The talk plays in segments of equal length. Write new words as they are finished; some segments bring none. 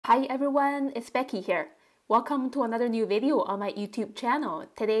Hi everyone, it's Becky here. Welcome to another new video on my YouTube channel.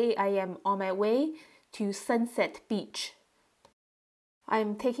 Today I am on my way to Sunset Beach.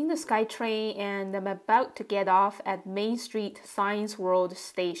 I'm taking the SkyTrain and I'm about to get off at Main Street Science World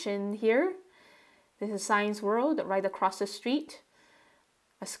station here. This is Science World right across the street.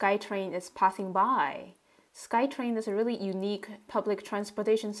 A SkyTrain is passing by. SkyTrain is a really unique public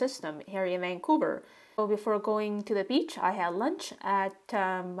transportation system here in Vancouver. So before going to the beach, I had lunch at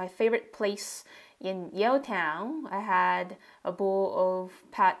my favorite place in Yaletown. I had a bowl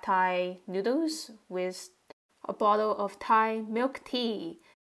of pad thai noodles with a bottle of Thai milk tea.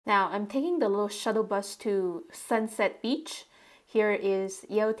 Now I'm taking the little shuttle bus to Sunset Beach. Here is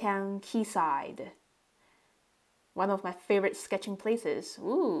Yaletown Quayside, one of my favorite sketching places.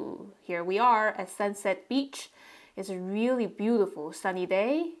 Ooh, here we are at Sunset Beach. It's a really beautiful sunny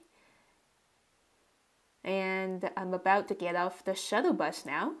day. And I'm about to get off the shuttle bus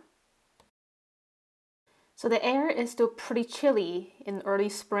now. So the air is still pretty chilly in early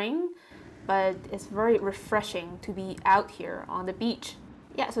spring, but it's very refreshing to be out here on the beach.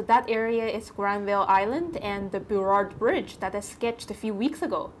 Yeah, so that area is Granville Island and the Burrard Bridge that I sketched a few weeks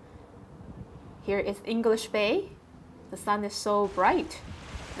ago. Here is English Bay. The sun is so bright.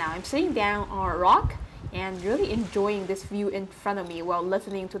 Now I'm sitting down on a rock and really enjoying this view in front of me while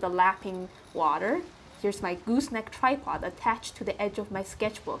listening to the lapping water. Here's my gooseneck tripod attached to the edge of my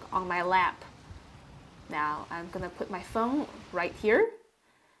sketchbook on my lap. Now I'm gonna put my phone right here.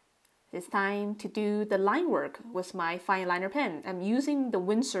 It's time to do the line work with my fine liner pen. I'm using the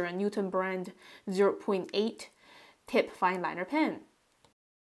Winsor Newton brand 0.8 tip fine liner pen.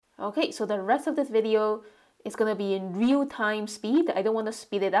 Okay, so the rest of this video is gonna be in real-time speed. I don't want to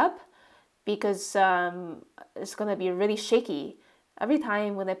speed it up because it's gonna be really shaky. Every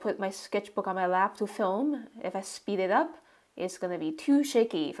time when I put my sketchbook on my lap to film, if I speed it up, it's gonna be too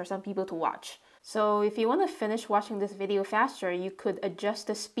shaky for some people to watch. So if you want to finish watching this video faster, you could adjust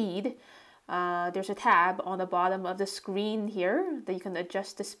the speed. There's a tab on the bottom of the screen here that you can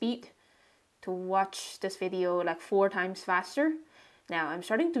adjust the speed to watch this video like 4 times faster. Now I'm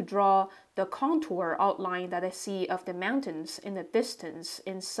starting to draw the contour outline that I see of the mountains in the distance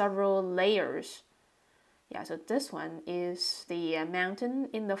in several layers. Yeah, so this one is the mountain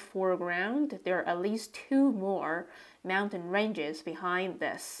in the foreground. There are at least 2 more mountain ranges behind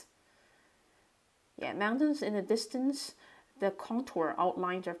this. Yeah, mountains in the distance, the contour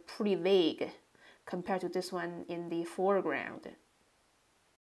outlines are pretty vague compared to this one in the foreground.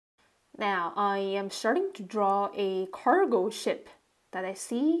 Now I am starting to draw a cargo ship that I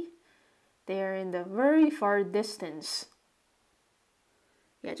see there in the very far distance.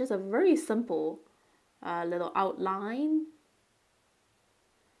 Yeah, just a very simple little outline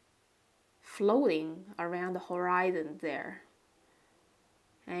floating around the horizon there.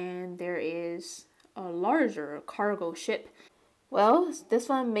 And there is a larger cargo ship. Well, this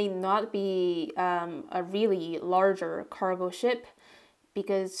one may not be a really larger cargo ship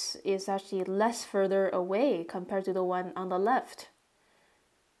because it's actually less further away compared to the one on the left.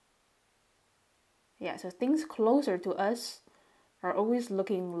 Yeah, so things closer to us are always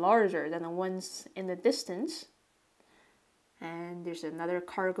looking larger than the ones in the distance. And there's another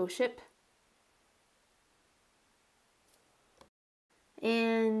cargo ship.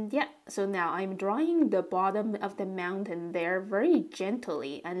 And yeah, so now I'm drawing the bottom of the mountain there very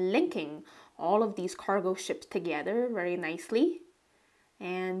gently and linking all of these cargo ships together very nicely.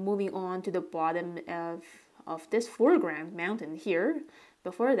 And moving on to the bottom of this foreground mountain here.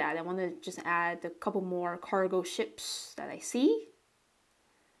 Before that, I want to just add a couple more cargo ships that I see.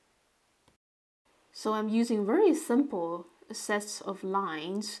 So I'm using very simple sets of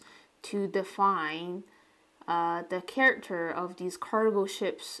lines to define the character of these cargo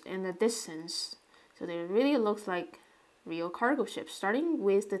ships in the distance. So they really looks like real cargo ships, starting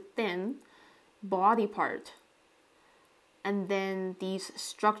with the thin body part. And then these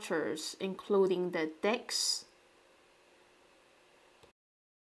structures, including the decks.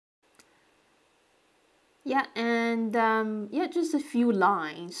 Yeah, and yeah, just a few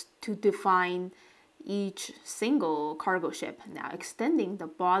lines to define each single cargo ship. Now extending the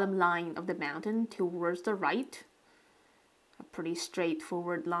bottom line of the mountain towards the right. A pretty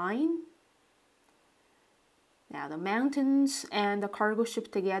straightforward line. Now the mountains and the cargo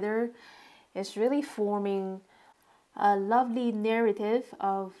ship together is really forming a lovely narrative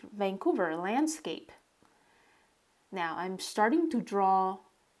of Vancouver landscape. Now I'm starting to draw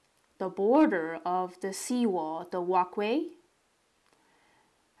the border of the seawall, the walkway.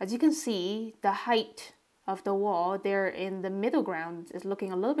 As you can see, the height of the wall there in the middle ground is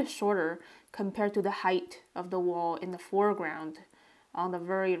looking a little bit shorter compared to the height of the wall in the foreground on the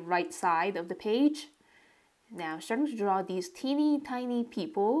very right side of the page. Now starting to draw these teeny tiny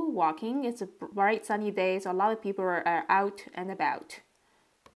people walking. It's a bright sunny day, so a lot of people are out and about.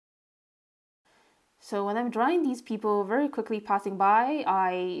 So when I'm drawing these people very quickly passing by,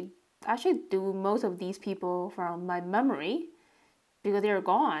 I actually do most of these people from my memory because they're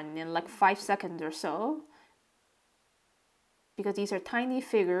gone in like 5 seconds or so. Because these are tiny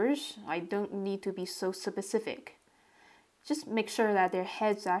figures, I don't need to be so specific. Just make sure that their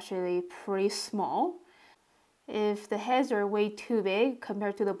head's actually pretty small. If the heads are way too big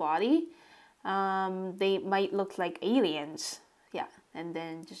compared to the body, they might look like aliens. Yeah, and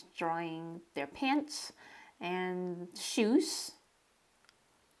then just drawing their pants and shoes.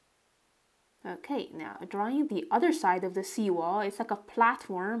 Okay, now drawing the other side of the seawall. It's like a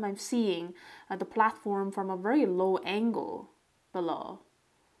platform. I'm seeing the platform from a very low angle below.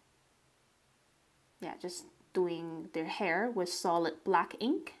 Yeah, just doing their hair with solid black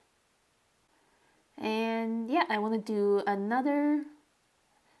ink. And yeah, I want to do another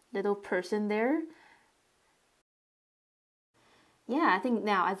little person there. Yeah, I think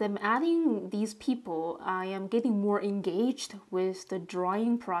now as I'm adding these people, I am getting more engaged with the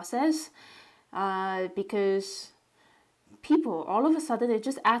drawing process because people, all of a sudden, it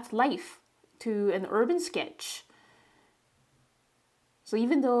just adds life to an urban sketch. So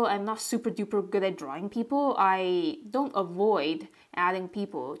even though I'm not super duper good at drawing people, I don't avoid adding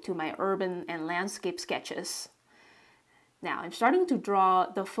people to my urban and landscape sketches. Now I'm starting to draw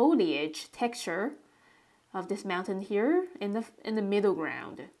the foliage texture of this mountain here in the middle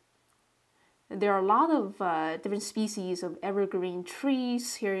ground. There are a lot of different species of evergreen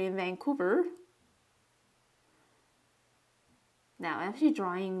trees here in Vancouver. Now I'm actually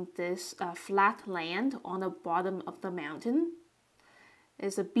drawing this flat land on the bottom of the mountain.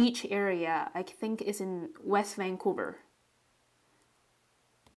 It's a beach area, I think it's in West Vancouver.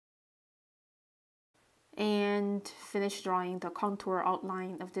 And finish drawing the contour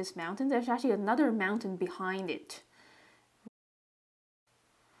outline of this mountain. There's actually another mountain behind it.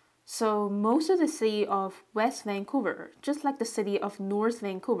 So most of the city of West Vancouver, just like the city of North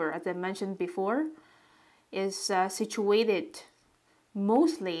Vancouver, as I mentioned before, is situated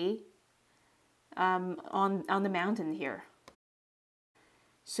mostly on the mountain here.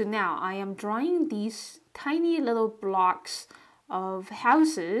 So now I am drawing these tiny little blocks of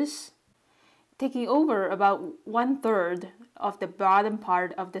houses taking over about 1/3 of the bottom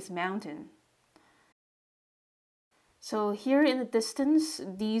part of this mountain. So here in the distance,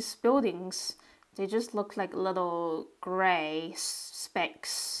 these buildings, they just look like little gray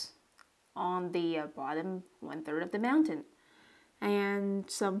specks on the bottom 1/3 of the mountain. And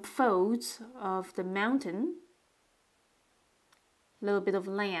some folds of the mountain, a little bit of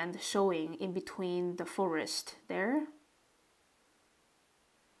land showing in between the forest there.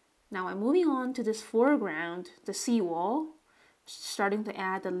 Now I'm moving on to this foreground, the seawall, starting to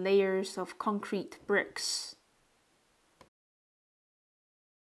add the layers of concrete bricks.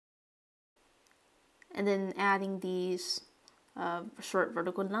 And then adding these short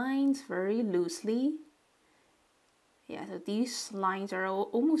vertical lines very loosely. Yeah, so these lines are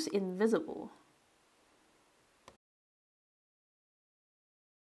almost invisible.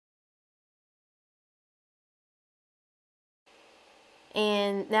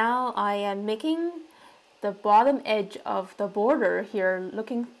 And now I am making the bottom edge of the border here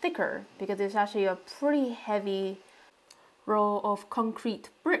looking thicker because it's actually a pretty heavy row of concrete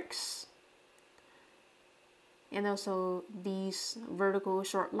bricks. And also these vertical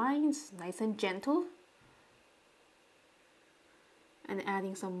short lines, nice and gentle. And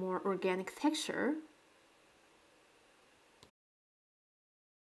adding some more organic texture.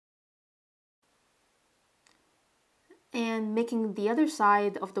 And making the other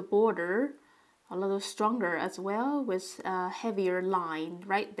side of the border a little stronger as well with a heavier line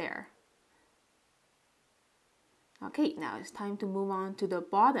right there. Okay, now it's time to move on to the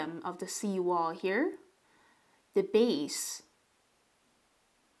bottom of the seawall here, the base.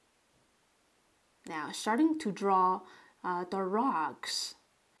 Now starting to draw the rocks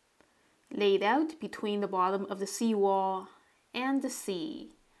laid out between the bottom of the seawall and the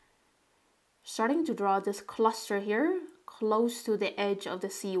sea. Starting to draw this cluster here close to the edge of the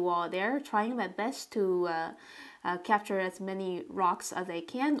seawall there, trying my best to capture as many rocks as I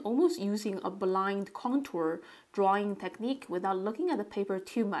can, almost using a blind contour drawing technique without looking at the paper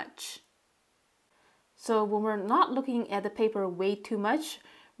too much. So when we're not looking at the paper way too much,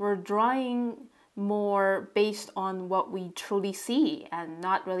 we're drawing more based on what we truly see and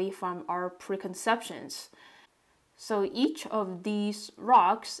not really from our preconceptions. So each of these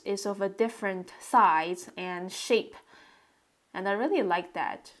rocks is of a different size and shape. And I really like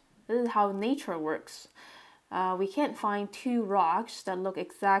that. This is how nature works. We can't find two rocks that look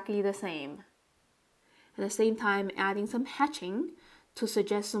exactly the same. At the same time, adding some hatching to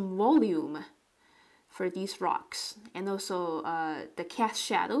suggest some volume for these rocks, and also the cast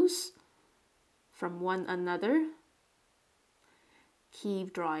shadows from one another.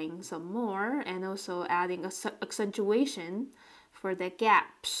 Keep drawing some more, and also adding accentuation for the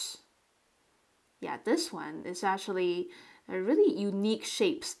gaps. Yeah, this one is actually a really unique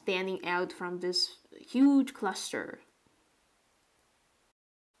shape standing out from this huge cluster.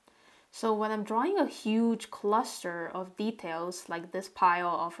 So when I'm drawing a huge cluster of details like this pile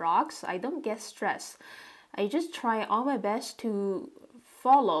of rocks, I don't get stressed. I just try all my best to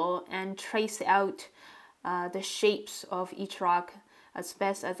follow and trace out the shapes of each rock as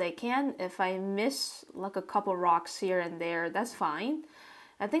best as I can. If I miss like a couple rocks here and there, that's fine.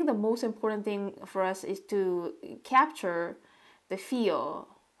 I think the most important thing for us is to capture the feel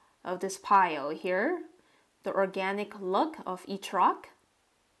of this pile here, the organic look of each rock.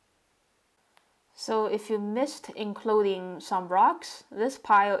 So if you missed including some rocks, this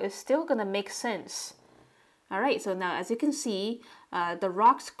pile is still gonna make sense. Alright, so now as you can see, the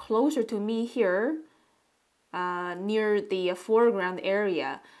rocks closer to me here, near the foreground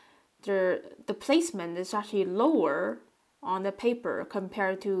area, the placement is actually lower on the paper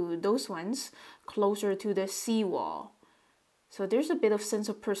compared to those ones closer to the seawall. So there's a bit of sense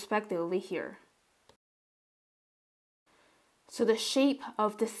of perspective over here. So the shape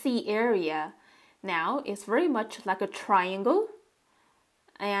of the sea area now is very much like a triangle,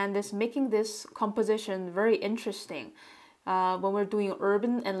 and it's making this composition very interesting. When we're doing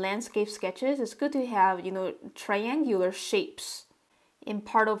urban and landscape sketches, it's good to have, triangular shapes in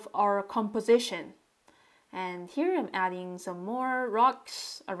part of our composition. And here I'm adding some more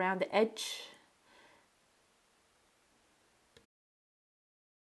rocks around the edge.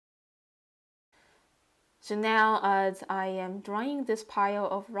 So now as I am drawing this pile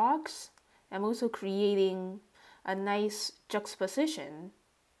of rocks, I'm also creating a nice juxtaposition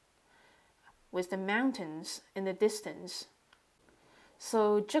with the mountains in the distance.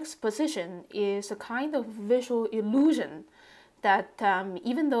 So juxtaposition is a kind of visual illusion that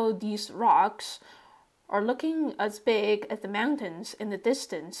even though these rocks are looking as big as the mountains in the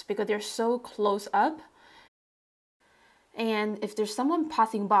distance because they're so close up, and if there's someone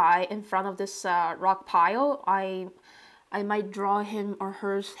passing by in front of this rock pile, I might draw him or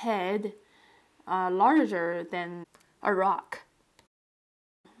her head larger than a rock.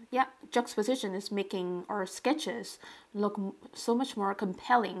 Yeah, juxtaposition is making our sketches look so much more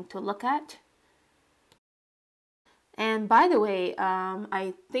compelling to look at. And by the way,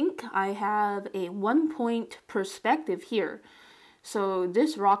 I think I have a 1-point perspective here. So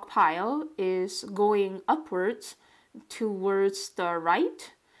this rock pile is going upwards towards the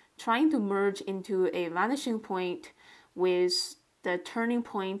right, trying to merge into a vanishing point with the turning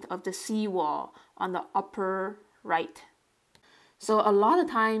point of the seawall on the upper right. So a lot of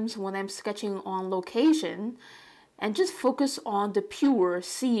times when I'm sketching on location and just focus on the pure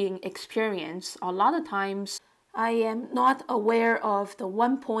seeing experience, a lot of times I am not aware of the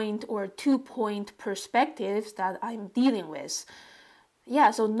 1-point or 2-point perspectives that I'm dealing with.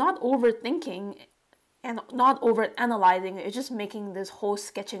 Yeah, so not overthinking and not over-analyzing, it's just making this whole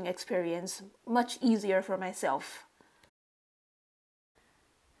sketching experience much easier for myself.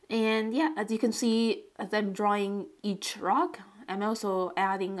 And yeah, as you can see, as I'm drawing each rock, I'm also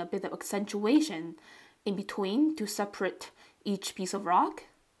adding a bit of accentuation in between to separate each piece of rock.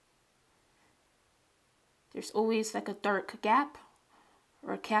 There's always like a dark gap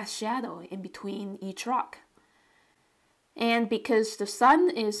or a cast shadow in between each rock. And because the sun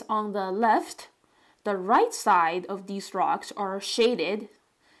is on the left, the right side of these rocks are shaded.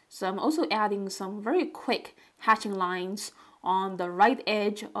 So I'm also adding some very quick hatching lines on the right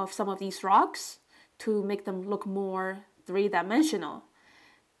edge of some of these rocks to make them look more three-dimensional.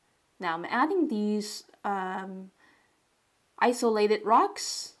 Now I'm adding these isolated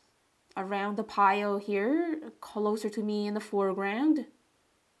rocks around the pile here, closer to me in the foreground.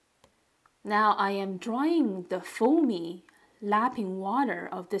 Now I am drawing the foamy, lapping water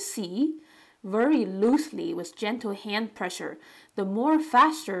of the sea very loosely with gentle hand pressure. The more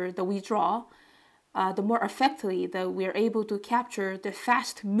faster that we draw, the more effectively that we're able to capture the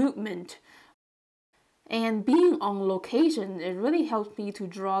fast movement. And being on location, it really helps me to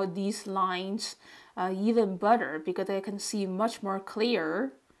draw these lines even better because I can see much more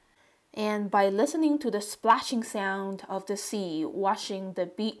clear. And by listening to the splashing sound of the sea washing the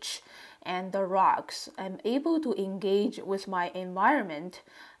beach and the rocks, I'm able to engage with my environment,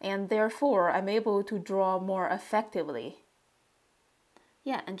 and therefore I'm able to draw more effectively.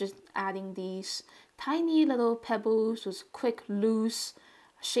 Yeah, and just adding these tiny little pebbles with quick, loose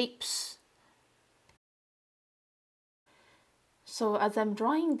shapes. So as I'm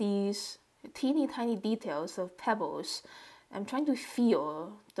drawing these teeny tiny details of pebbles, I'm trying to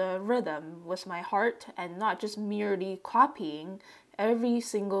feel the rhythm with my heart and not just merely copying every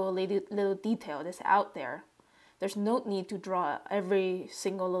single little detail that's out there. There's no need to draw every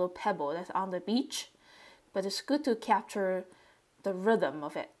single little pebble that's on the beach, but it's good to capture the rhythm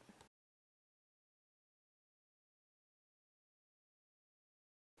of it.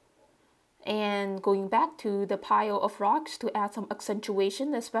 And going back to the pile of rocks to add some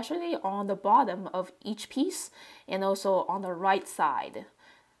accentuation, especially on the bottom of each piece and also on the right side.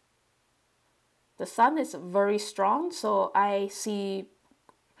 The sun is very strong, so I see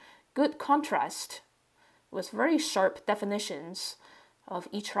good contrast with very sharp definitions of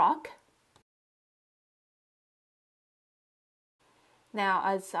each rock. Now,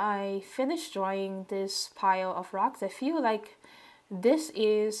 as I finish drawing this pile of rocks, I feel like this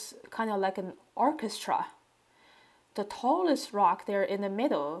is kind of like an orchestra. The tallest rock there in the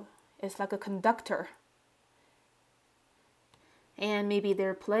middle is like a conductor. And maybe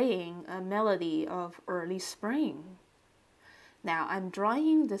they're playing a melody of early spring. Now I'm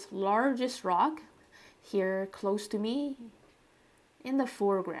drawing this largest rock here close to me in the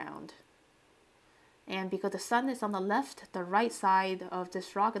foreground. And because the sun is on the left, the right side of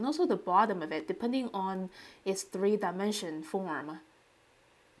this rock, and also the bottom of it, depending on its three-dimension form.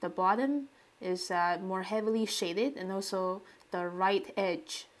 The bottom is more heavily shaded, and also the right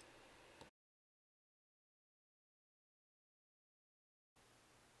edge.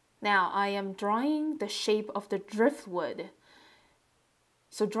 Now I am drawing the shape of the driftwood.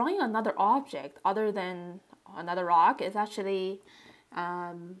 So drawing another object other than another rock is actually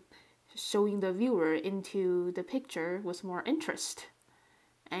showing the viewer into the picture with more interest.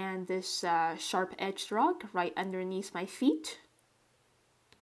 And this sharp-edged rock right underneath my feet.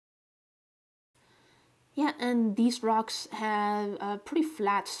 Yeah, and these rocks have pretty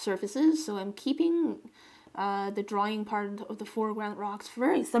flat surfaces, so I'm keeping the drawing part of the foreground rocks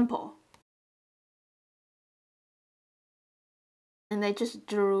very simple. And I just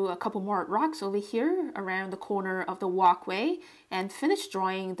drew a couple more rocks over here around the corner of the walkway and finished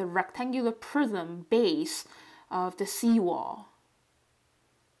drawing the rectangular prism base of the seawall.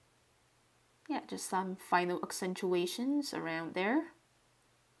 Yeah, just some final accentuations around there.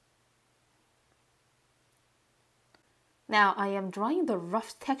 Now I am drawing the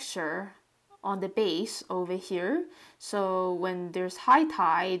rough texture on the base over here. So when there's high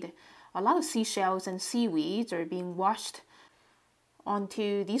tide, a lot of seashells and seaweeds are being washed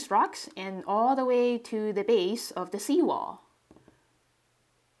onto these rocks and all the way to the base of the seawall.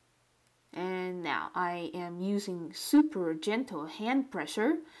 And now I am using super gentle hand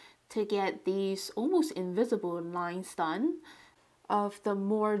pressure to get these almost invisible lines done of the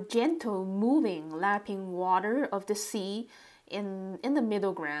more gentle moving lapping water of the sea in the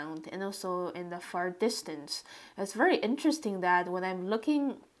middle ground and also in the far distance. It's very interesting that when I'm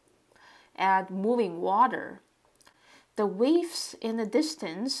looking at moving water, the waves in the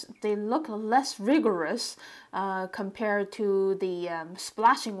distance, they look less rigorous compared to the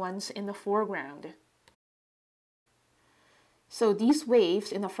splashing ones in the foreground. So these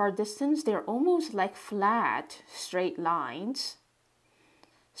waves in the far distance, they're almost like flat, straight lines.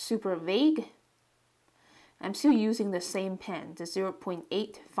 Super vague. I'm still using the same pen, the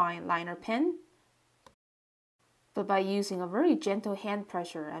 0.8 fine liner pen. But by using a very gentle hand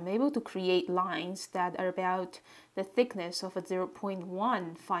pressure, I'm able to create lines that are about the thickness of a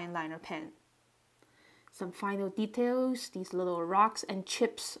 0.1 fine liner pen. Some final details, these little rocks and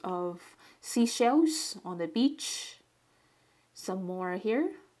chips of seashells on the beach. Some more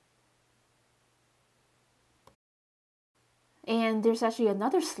here. And there's actually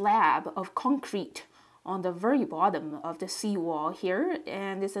another slab of concrete on the very bottom of the seawall here,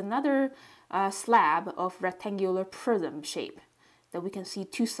 and there's another slab of rectangular prism shape that we can see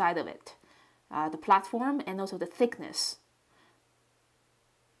two sides of it, the platform and also the thickness.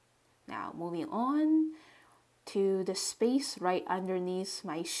 Now moving on to the space right underneath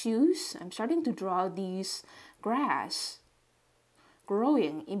my shoes, I'm starting to draw these grass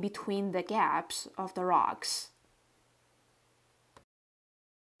growing in between the gaps of the rocks.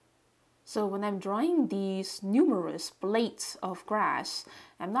 So when I'm drawing these numerous blades of grass,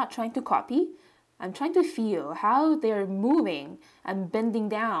 I'm not trying to copy. I'm trying to feel how they're moving and bending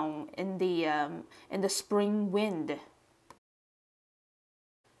down in the spring wind.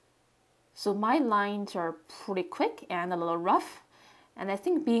 So my lines are pretty quick and a little rough. And I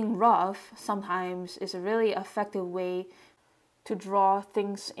think being rough sometimes is a really effective way to draw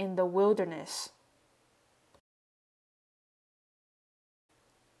things in the wilderness.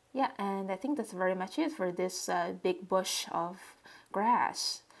 Yeah, and I think that's very much it for this big bush of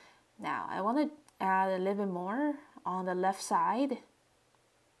grass. Now I want to add a little bit more on the left side.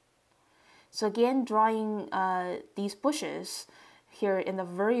 So again, drawing these bushes here in the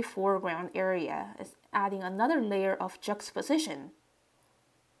very foreground area is adding another layer of juxtaposition,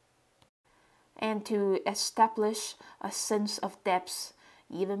 and to establish a sense of depth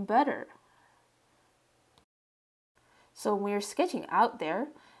even better. So when you're sketching out there,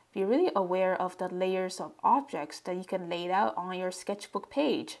 be really aware of the layers of objects that you can lay out on your sketchbook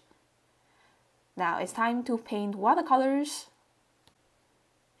page. Now it's time to paint watercolors.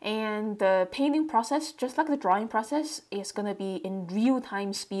 And the painting process, just like the drawing process, is going to be in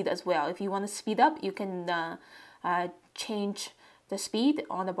real-time speed as well. If you want to speed up, you can change the speed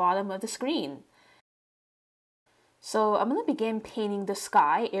on the bottom of the screen. So I'm going to begin painting the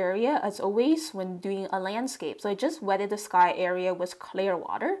sky area as always when doing a landscape. So I just wetted the sky area with clear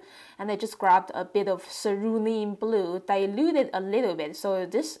water, and I just grabbed a bit of cerulean blue, diluted a little bit. So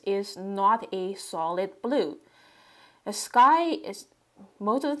this is not a solid blue. The sky is,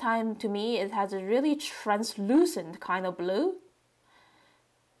 most of the time to me, it has a really translucent kind of blue.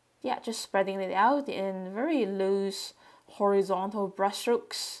 Yeah, just spreading it out in very loose horizontal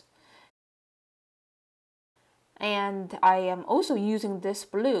brushstrokes. And I am also using this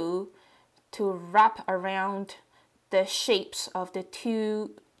blue to wrap around the shapes of the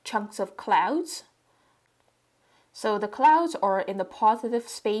two chunks of clouds. So the clouds are in the positive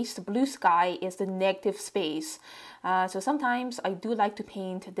space, the blue sky is the negative space. So sometimes I do like to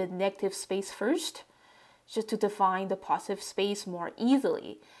paint the negative space first, just to define the positive space more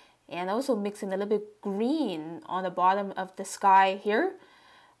easily. And also mixing a little bit green on the bottom of the sky here.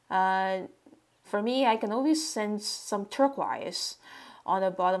 For me, I can always sense some turquoise on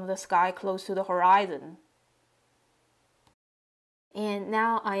the bottom of the sky close to the horizon. And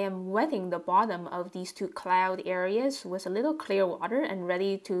now I am wetting the bottom of these two cloud areas with a little clear water and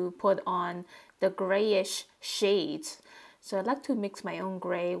ready to put on the grayish shades. So I'd like to mix my own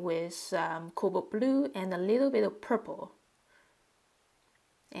gray with cobalt blue and a little bit of purple.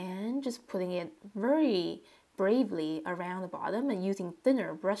 And just putting it very bravely around the bottom and using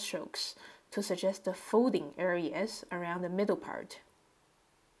thinner brush strokes to suggest the folding areas around the middle part.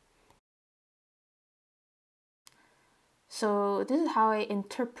 So this is how I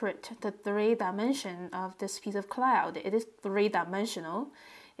interpret the 3-dimension of this piece of cloud. It is 3-dimensional.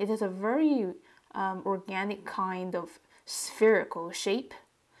 It is a very organic kind of spherical shape.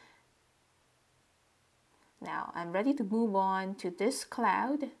 Now I'm ready to move on to this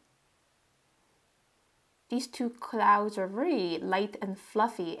cloud. These two clouds are very light and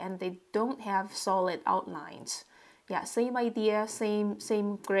fluffy, and they don't have solid outlines. Yeah, same idea, same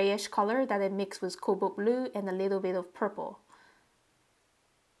grayish color that I mixed with cobalt blue and a little bit of purple.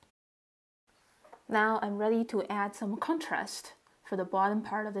 Now I'm ready to add some contrast for the bottom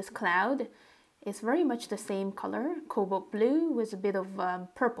part of this cloud. It's very much the same color, cobalt blue with a bit of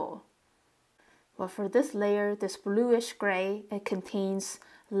purple. But for this layer, this bluish gray, it contains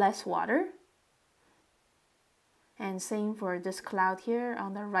less water. And same for this cloud here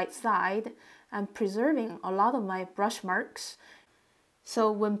on the right side. I'm preserving a lot of my brush marks.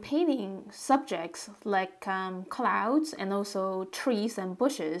 So when painting subjects like clouds and also trees and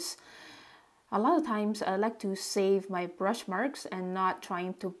bushes, a lot of times I like to save my brush marks and not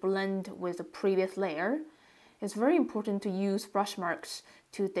trying to blend with the previous layer. It's very important to use brush marks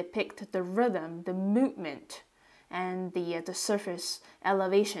to depict the rhythm, the movement, and the surface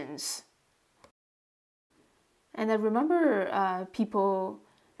elevations. And I remember people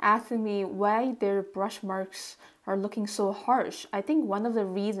asking me why their brush marks are looking so harsh. I think one of the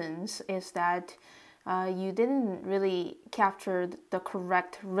reasons is that you didn't really capture the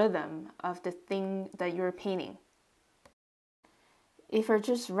correct rhythm of the thing that you're painting. If you're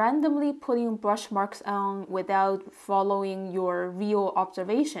just randomly putting brush marks on without following your real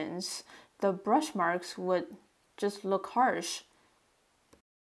observations, the brush marks would just look harsh.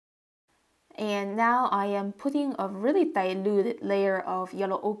 And now I am putting a really diluted layer of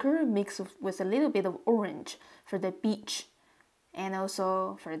yellow ochre mixed with a little bit of orange for the beach and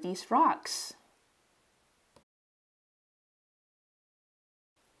also for these rocks.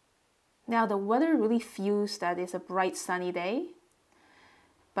 Now the weather really feels that it's a bright sunny day,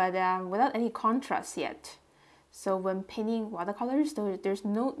 but without any contrast yet. So when painting watercolors, there's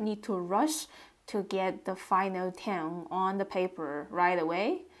no need to rush to get the final tone on the paper right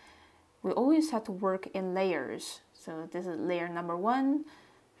away. We always have to work in layers. So this is layer number 1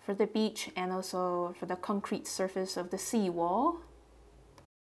 for the beach and also for the concrete surface of the seawall.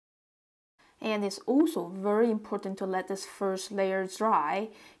 And it's also very important to let this first layer dry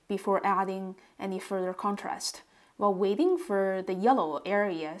before adding any further contrast. While waiting for the yellow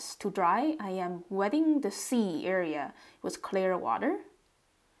areas to dry, I am wetting the sea area with clear water.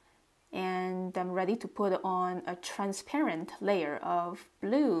 And I'm ready to put on a transparent layer of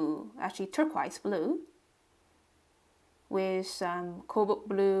blue, actually turquoise blue, with cobalt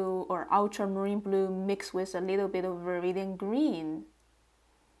blue or ultramarine blue mixed with a little bit of viridian green.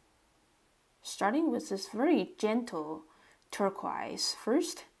 Starting with this very gentle turquoise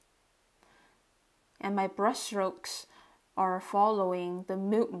first. And my brush strokes are following the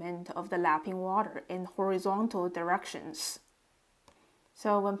movement of the lapping water in horizontal directions.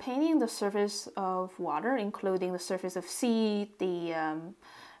 So when painting the surface of water, including the surface of sea,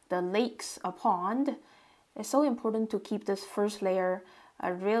 the lakes, a pond, it's so important to keep this first layer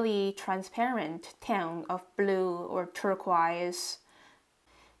a really transparent tone of blue or turquoise.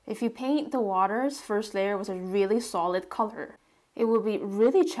 If you paint the water's first layer with a really solid color, it will be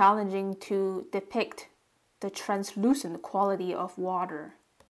really challenging to depict the translucent quality of water.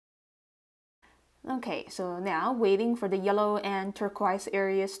 Okay, so now waiting for the yellow and turquoise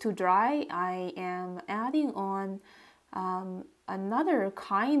areas to dry, I am adding on another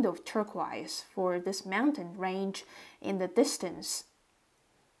kind of turquoise for this mountain range in the distance.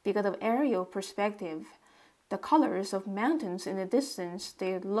 Because of aerial perspective, the colors of mountains in the distance,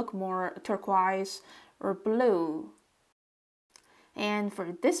 they look more turquoise or blue. And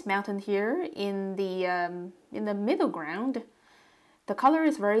for this mountain here in the middle ground, the color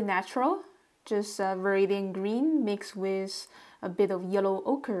is very natural, just viridian green mixed with a bit of yellow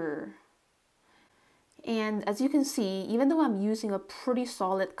ochre. And as you can see, even though I'm using a pretty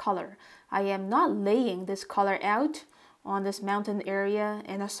solid color, I am not laying this color out on this mountain area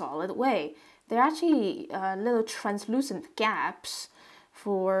in a solid way. There are actually little translucent gaps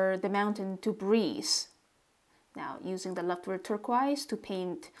for the mountain to breathe. Now using the leftward turquoise to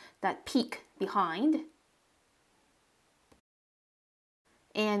paint that peak behind.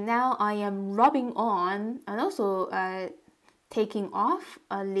 And now I am rubbing on and also taking off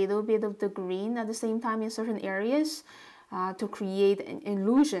a little bit of the green at the same time in certain areas to create an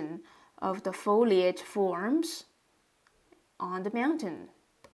illusion of the foliage forms on the mountain.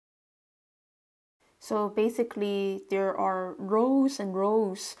 So basically there are rows and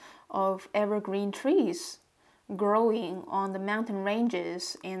rows of evergreen trees growing on the mountain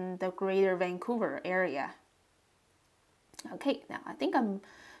ranges in the greater Vancouver area. Okay, now I think I'm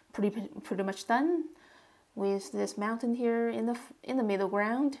pretty much done with this mountain here in the middle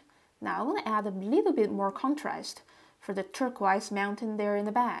ground. Now I want to add a little bit more contrast for the turquoise mountain there in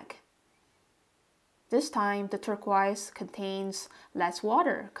the back. This time the turquoise contains less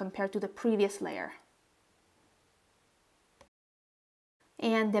water compared to the previous layer.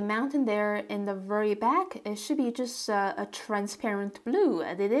 And the mountain there in the very back, it should be just a transparent blue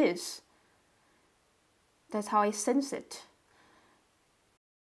as it is. That's how I sense it.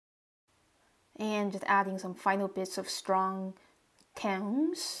 And just adding some final bits of strong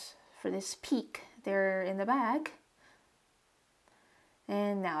tones for this peak there in the back.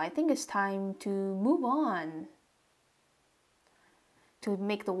 And now I think it's time to move on to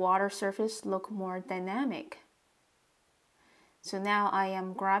make the water surface look more dynamic. So now I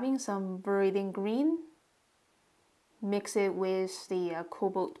am grabbing some viridian green, mix it with the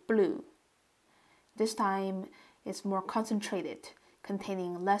cobalt blue. This time it's more concentrated,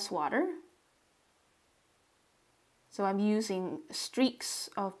 containing less water. So I'm using streaks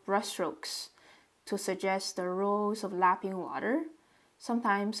of brushstrokes to suggest the rows of lapping water.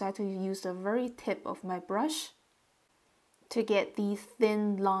 Sometimes I have to use the very tip of my brush to get these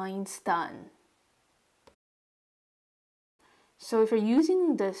thin lines done. So if you're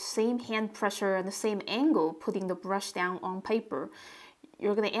using the same hand pressure and the same angle putting the brush down on paper,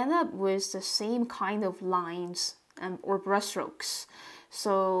 you're going to end up with the same kind of lines or brushstrokes.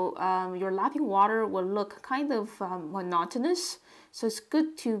 So your lapping water will look kind of monotonous. So it's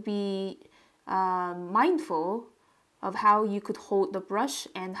good to be mindful of how you could hold the brush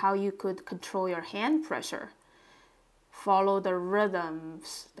and how you could control your hand pressure. Follow the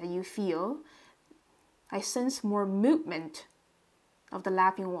rhythms that you feel. I sense more movement of the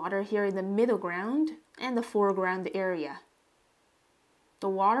lapping water here in the middle ground and the foreground area. The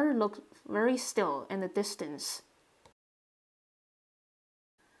water looks very still in the distance.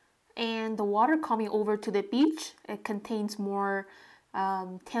 And the water coming over to the beach, it contains more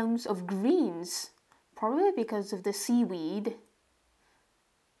tones of greens, probably because of the seaweed.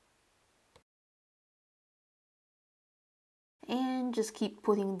 And just keep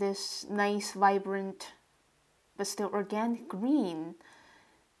putting this nice, vibrant, but still organic green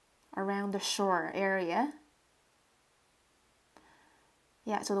around the shore area.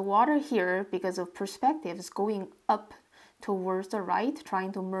 Yeah, so the water here, because of perspective, is going up towards the right,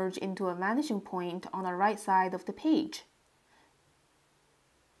 trying to merge into a vanishing point on the right side of the page.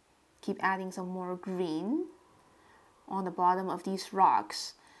 Keep adding some more green on the bottom of these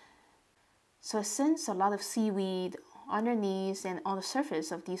rocks. So I sense a lot of seaweed underneath and on the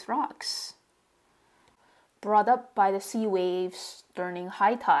surface of these rocks, brought up by the sea waves during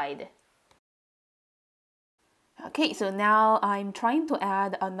high tide. Okay, so now I'm trying to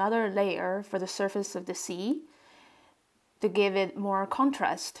add another layer for the surface of the sea to give it more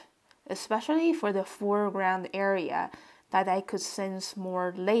contrast, especially for the foreground area that I could sense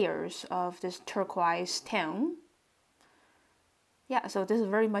more layers of this turquoise tone. Yeah, so this is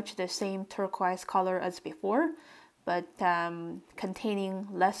very much the same turquoise color as before, but containing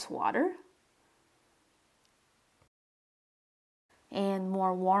less water. And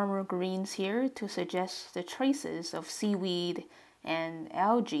more warmer greens here to suggest the traces of seaweed and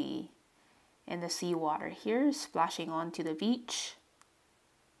algae in the seawater here splashing onto the beach.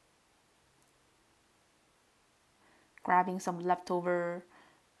 Grabbing some leftover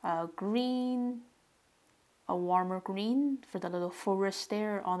green, a warmer green for the little forest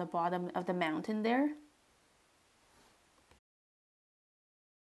there on the bottom of the mountain there.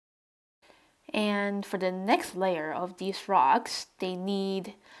 And for the next layer of these rocks, they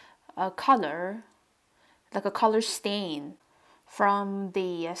need a color, like a color stain from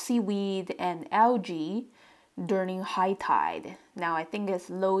the seaweed and algae during high tide. Now I think it's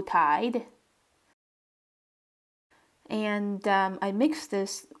low tide. And I mixed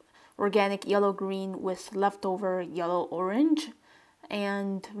this organic yellow-green with leftover yellow-orange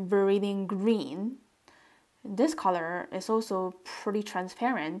and viridian green. This color is also pretty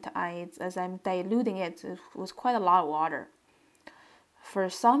transparent. As I'm diluting it, it was quite a lot of water. For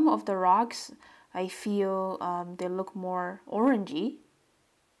some of the rocks, I feel they look more orangey.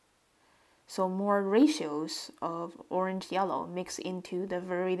 So more ratios of orange-yellow mixed into the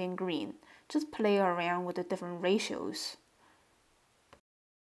viridian green. Just play around with the different ratios.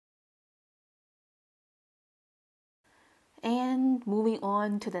 And moving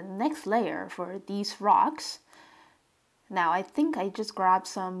on to the next layer for these rocks. Now I think I just grabbed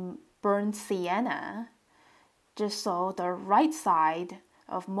some burnt sienna, just so the right side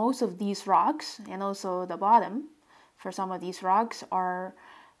of most of these rocks and also the bottom for some of these rocks are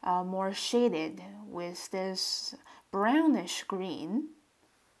more shaded with this brownish green.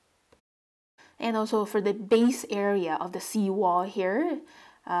 And also for the base area of the seawall here,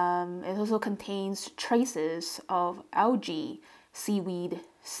 it also contains traces of algae, seaweed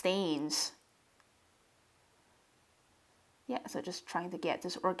stains. Yeah, so just trying to get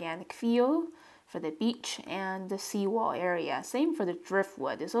this organic feel for the beach and the seawall area. Same for the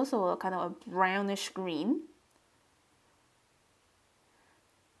driftwood. It's also a kind of a brownish green.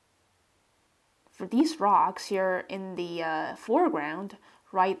 For these rocks here in the foreground,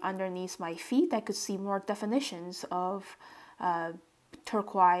 right underneath my feet, I could see more definitions of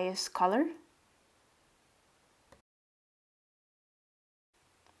turquoise color.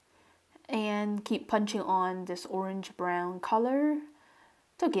 And keep punching on this orange-brown color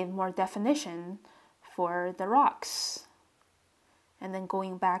to give more definition for the rocks. And then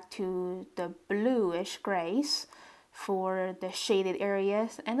going back to the bluish grays for the shaded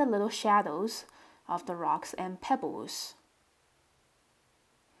areas and the little shadows of the rocks and pebbles.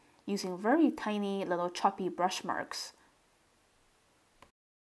 Using very tiny little choppy brush marks.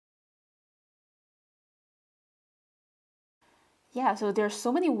 Yeah, so there's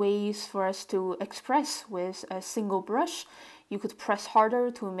so many ways for us to express with a single brush. You could press harder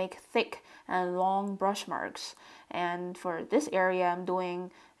to make thick and long brush marks. And for this area,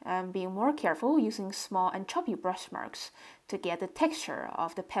 I'm being more careful using small and choppy brush marks to get the texture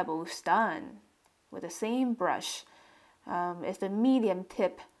of the pebbles done with the same brush. It's the medium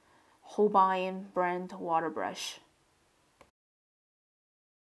tip Holbein brand water brush.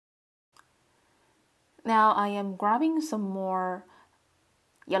 Now I am grabbing some more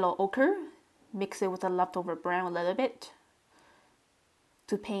yellow ochre, mix it with the leftover brown a little bit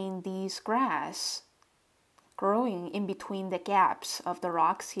to paint these grass growing in between the gaps of the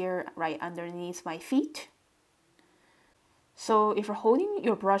rocks here right underneath my feet. So if you're holding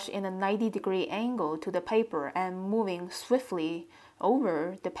your brush in a 90-degree angle to the paper and moving swiftly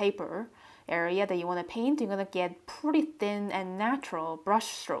over the paper area that you want to paint, you're going to get pretty thin and natural brush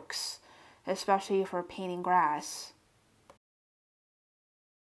strokes, especially for painting grass.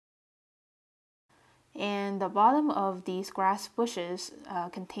 And the bottom of these grass bushes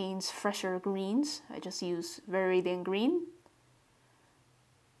contains fresher greens. I just use Viridian green.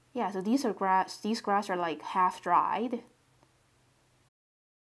 Yeah, so these grass are like half dried.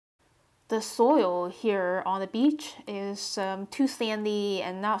 The soil here on the beach is too sandy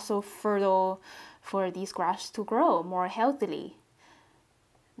and not so fertile for these grass to grow more healthily.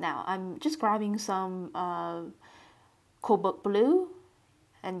 Now I'm just grabbing some cobalt blue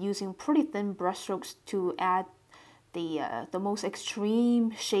and using pretty thin brush strokes to add the most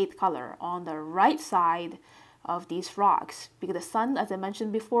extreme shade color on the right side of these rocks, because the sun, as I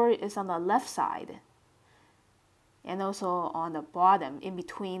mentioned before, is on the left side, and also on the bottom in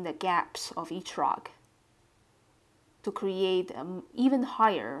between the gaps of each rock to create an even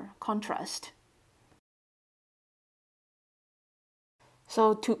higher contrast.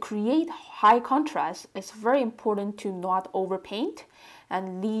 So to create high contrast, it's very important to not overpaint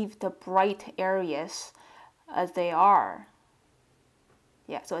and leave the bright areas as they are.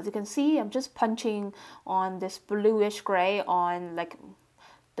 Yeah, so as you can see, I'm just punching on this bluish gray on like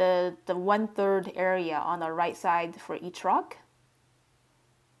the 1/3 area on the right side for each rock.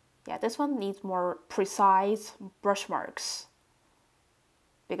 Yeah, this one needs more precise brush marks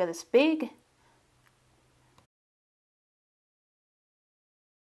because it's big.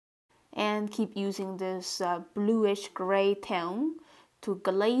 And keep using this bluish gray tone to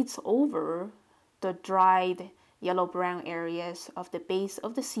glaze over the dried yellow-brown areas of the base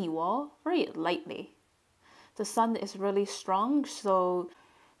of the seawall very lightly. The sun is really strong, so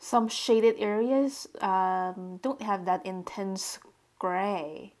some shaded areas don't have that intense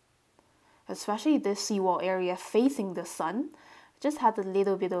gray. Especially this seawall area facing the sun just had a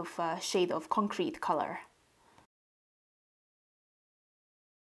little bit of shade of concrete color.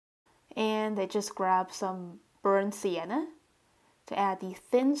 And I just grabbed some burnt sienna to add the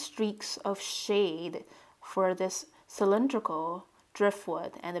thin streaks of shade for this cylindrical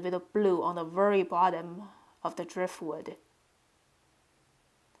driftwood and a bit of blue on the very bottom of the driftwood.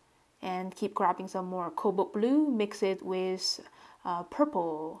 And keep grabbing some more cobalt blue, mix it with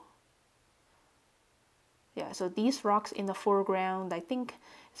purple. Yeah, so these rocks in the foreground, I think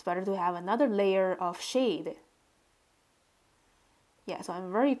it's better to have another layer of shade. Yeah, so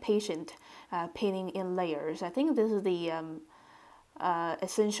I'm very patient painting in layers. I think this is the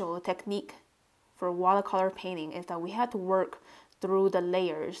essential technique for watercolor painting, is that we have to work through the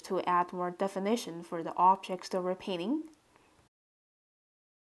layers to add more definition for the objects that we're painting.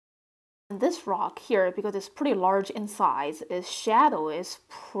 And this rock here, because it's pretty large in size, its shadow is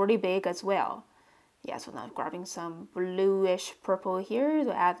pretty big as well. Yeah, so now I'm grabbing some bluish purple here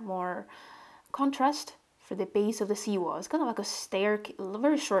to add more contrast for the base of the seawall. It's kind of like a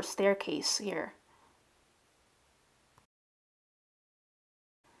very short staircase here.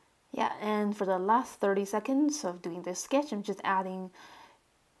 Yeah, and for the last 30 seconds of doing this sketch, I'm just adding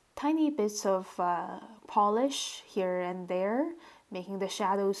tiny bits of polish here and there, making the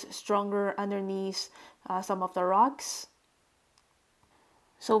shadows stronger underneath some of the rocks.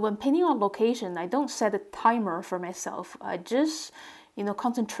 So when painting on location, I don't set a timer for myself. I just,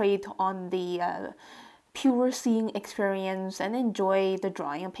 concentrate on the pure seeing experience and enjoy the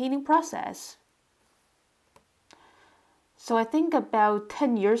drawing and painting process. So I think about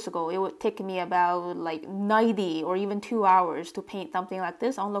 10 years ago, it would take me about like 90 or even 2 hours to paint something like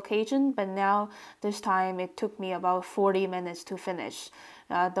this on location. But now, this time, it took me about 40 minutes to finish.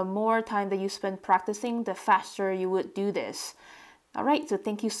 The more time that you spend practicing, the faster you would do this. Alright, so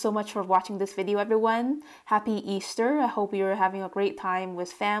thank you so much for watching this video, everyone. Happy Easter. I hope you're having a great time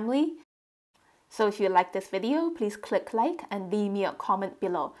with family. So if you like this video, please click like and leave me a comment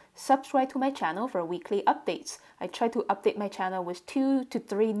below. Subscribe to my channel for weekly updates. I try to update my channel with 2 to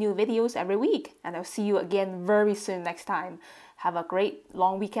 3 new videos every week. And I'll see you again very soon next time. Have a great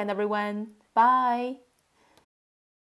long weekend, everyone. Bye!